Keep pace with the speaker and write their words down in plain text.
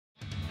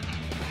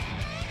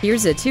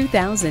Here's a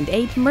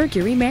 2008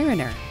 Mercury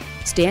Mariner.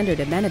 Standard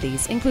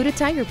amenities include a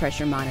tire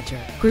pressure monitor,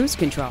 cruise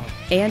control,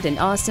 and an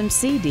awesome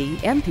CD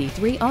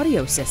MP3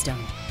 audio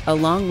system,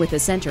 along with a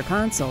center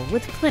console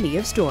with plenty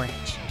of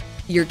storage.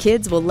 Your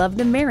kids will love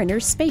the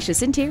Mariner's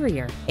spacious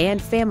interior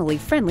and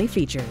family-friendly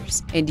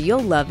features, and you'll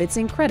love its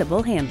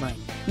incredible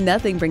handling.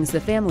 Nothing brings the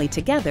family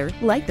together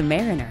like the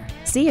Mariner.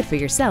 See it for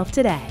yourself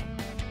today.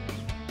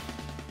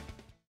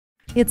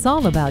 It's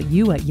all about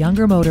you at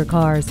Younger Motor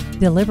Cars,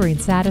 delivering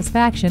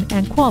satisfaction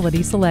and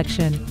quality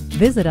selection.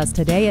 Visit us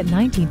today at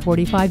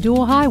 1945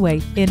 Dual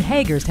Highway in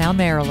Hagerstown,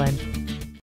 Maryland.